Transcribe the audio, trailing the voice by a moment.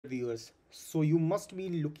Viewers, so you must be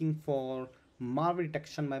looking for malware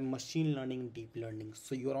detection by machine learning and deep learning.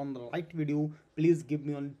 So you are on the right video. Please give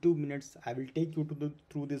me only 2 minutes. I will take you to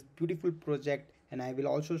through this beautiful project, and I will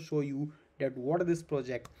also show you that what is this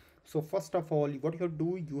project. So first of all, what you have to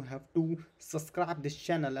do, you have to subscribe this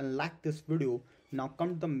channel and like this video. Now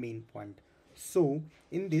come to the main point. So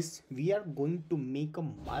in this we are going to make a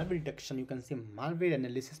malware detection, you can say malware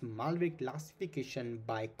analysis, malware classification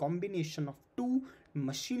by combination of two,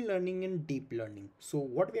 machine learning and deep learning. So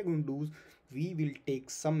what we are going to do is we will take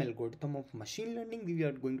some algorithm of machine learning, we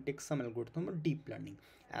are going to take some algorithm of deep learning,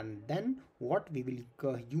 and then what we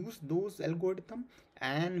will use those algorithm,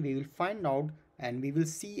 and we will find out, and we will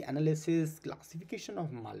see analysis classification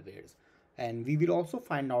of malwares, and we will also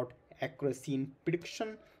find out accuracy in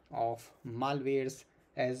prediction of malwares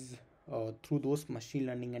as through those machine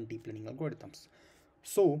learning and deep learning algorithms.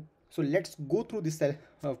 So let's go through this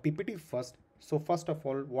PPT first. So first of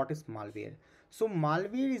all, what is malware? So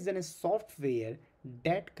malware is a software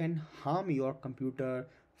that can harm your computer,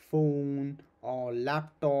 phone or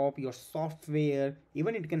laptop, your software,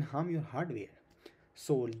 even it can harm your hardware.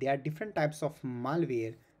 So there are different types of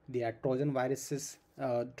malware. There are Trojan viruses,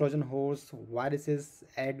 Trojan horse viruses,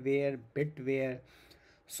 adware, bitware.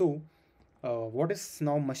 So what is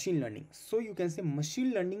now machine learning? So you can say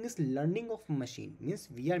machine learning is learning of machine, means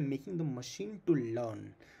we are making the machine to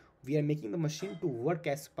learn, we are making the machine to work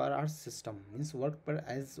as per our system, means work per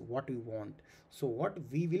as what we want. So what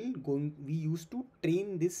we will going, we used to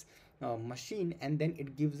train this machine, and then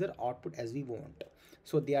it gives the output as we want.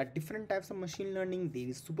 So there are different types of machine learning. There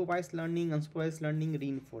is supervised learning, unsupervised learning,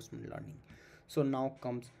 reinforcement learning. So now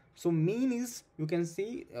comes, so main is, you can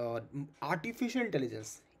say artificial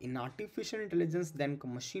intelligence. In artificial intelligence, then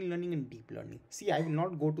come machine learning and deep learning. See, I will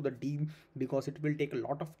not go to the deep because it will take a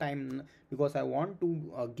lot of time, because I want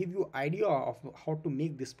to give you idea of how to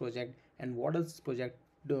make this project and what does this project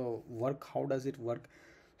work, how does it work.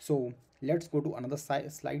 So let's go to another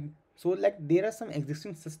slide. So like there are some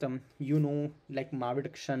existing system, you know, like malware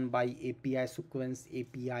detection by API sequence,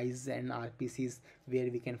 APIs and RPCs, where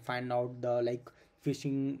we can find out the like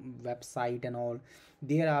phishing website and all.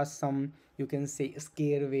 There are some, you can say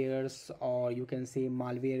scarewares, or you can say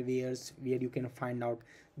malwarewares, where you can find out.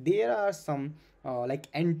 There are some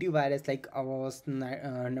like antivirus like Avast,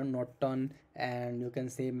 Norton, and you can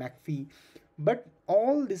say McAfee, but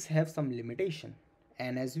all this have some limitation.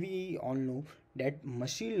 And as we all know that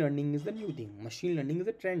machine learning is the new thing, machine learning is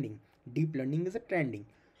a trending, deep learning is a trending.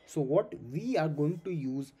 So what we are going to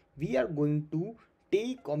use, we are going to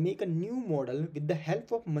take or make a new model with the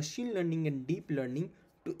help of machine learning and deep learning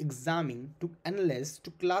to examine, to analyze, to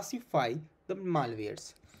classify the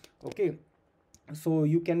malwares. Okay, so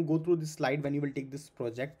you can go through this slide when you will take this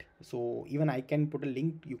project. So even I can put a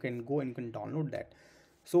link, you can go and you can download that.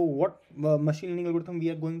 So what machine learning algorithm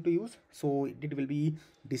we are going to use? So it will be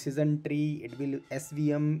decision tree, it will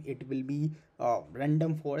SVM, it will be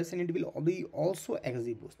random forest, and it will be also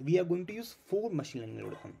XGBoost. We are going to use 4 machine learning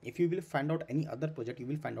algorithm. If you will find out any other project, you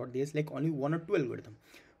will find out there's like only 1 or 2 algorithm.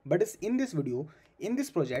 But it's in this video, in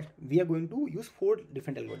this project, we are going to use 4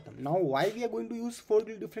 different algorithm. Now why we are going to use 4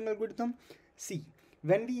 different algorithm? See,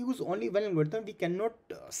 when we use only one algorithm, we cannot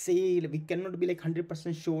say, we cannot be like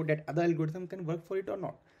 100% sure that other algorithm can work for it or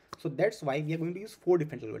not. So that's why we are going to use 4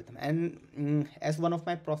 different algorithm. And as one of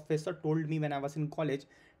my professor told me when I was in college,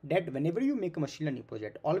 that whenever you make a machine learning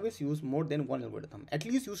project, always use more than one algorithm, at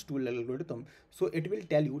least use 2 algorithm, so it will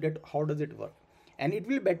tell you that how does it work. And it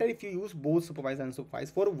will better if you use both supervised and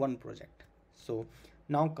unsupervised for one project. So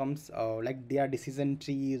now comes like there are decision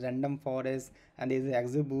tree, random forest, and there is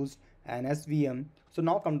XGBoost and SVM. So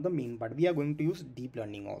now come to the main part. We are going to use deep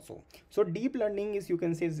learning also. So deep learning is, you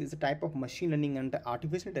can say, is a type of machine learning and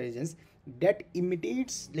artificial intelligence that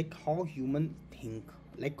imitates like how human think,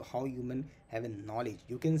 like how human have a knowledge.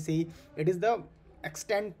 You can say it is the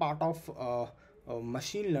extent part of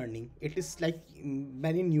machine learning. It is like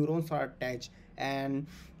many neurons are attached, and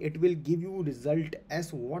it will give you result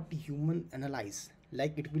as what human analyze.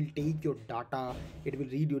 Like it will take your data, it will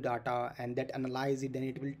read your data and that analyze it, then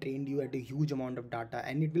it will train you at a huge amount of data,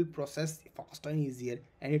 and it will process faster and easier,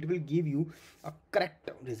 and it will give you a correct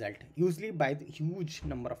result, usually by the huge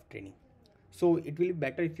number of training. So it will be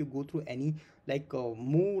better if you go through any like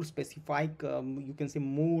more specific, you can say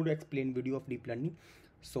more explained video of deep learning.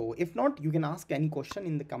 So if not, you can ask any question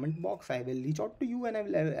in the comment box, I will reach out to you and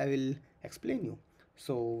I will explain you.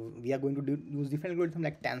 So we are going to use different algorithm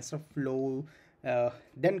like TensorFlow.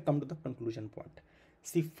 Then come to the conclusion point.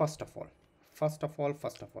 See, first of all,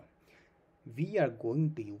 we are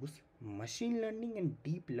going to use machine learning and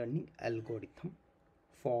deep learning algorithm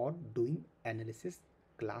for doing analysis,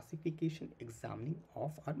 classification examining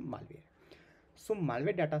of our malware. So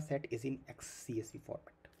malware data set is in XCSV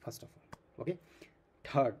format, first of all. Okay.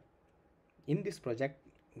 Third, in this project,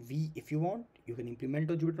 if you want, you can implement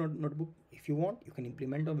a Jupyter notebook. If you want, you can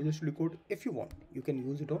implement a Visual Studio Code. If you want, you can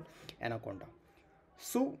use it on Anaconda.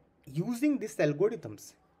 So using these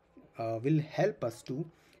algorithms will help us to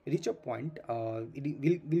reach a point,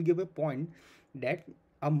 will give a point that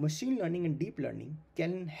a machine learning and deep learning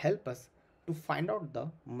can help us to find out the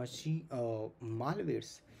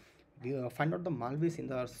malwares. We find out the malwares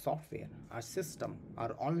in our software, our system,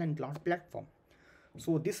 our online cloud platform.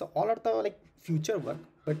 So this all are the like future work,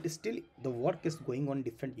 but still the work is going on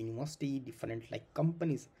different university, different like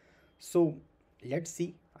companies. So let's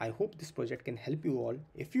see. I hope this project can help you all.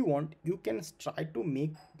 If you want, you can try to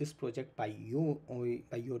make this project by your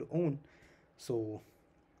own. So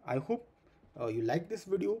I hope you like this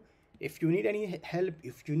video. If you need any help,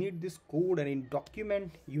 if you need this code or any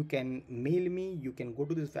document, you can mail me, you can go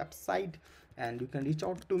to this website and you can reach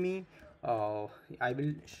out to me. I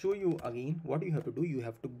will show you again what you have to do. You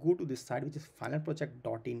have to go to this site, which is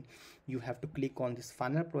finalproject.in. You have to click on this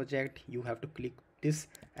final project, you have to click this,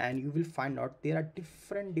 and you will find out there are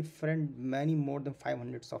different many more than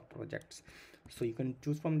 500 of projects. So you can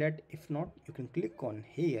choose from that. If not, you can click on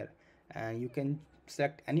here and you can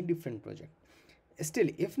select any different project. Still,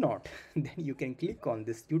 if not, then you can click on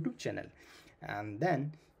this YouTube channel and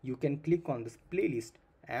then you can click on this playlist,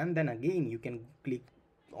 and then again you can click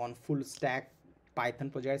on full stack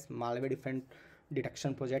Python projects, malware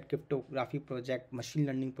detection project, cryptography project, machine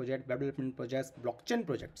learning project, web development projects, blockchain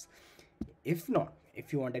projects. If not,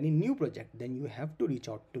 if you want any new project, then you have to reach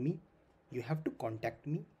out to me, you have to contact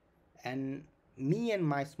me, and me and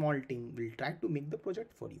my small team will try to make the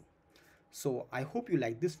project for you. So I hope you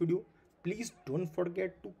like this video. Please don't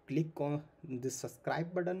forget to click on this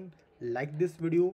subscribe button, like this video,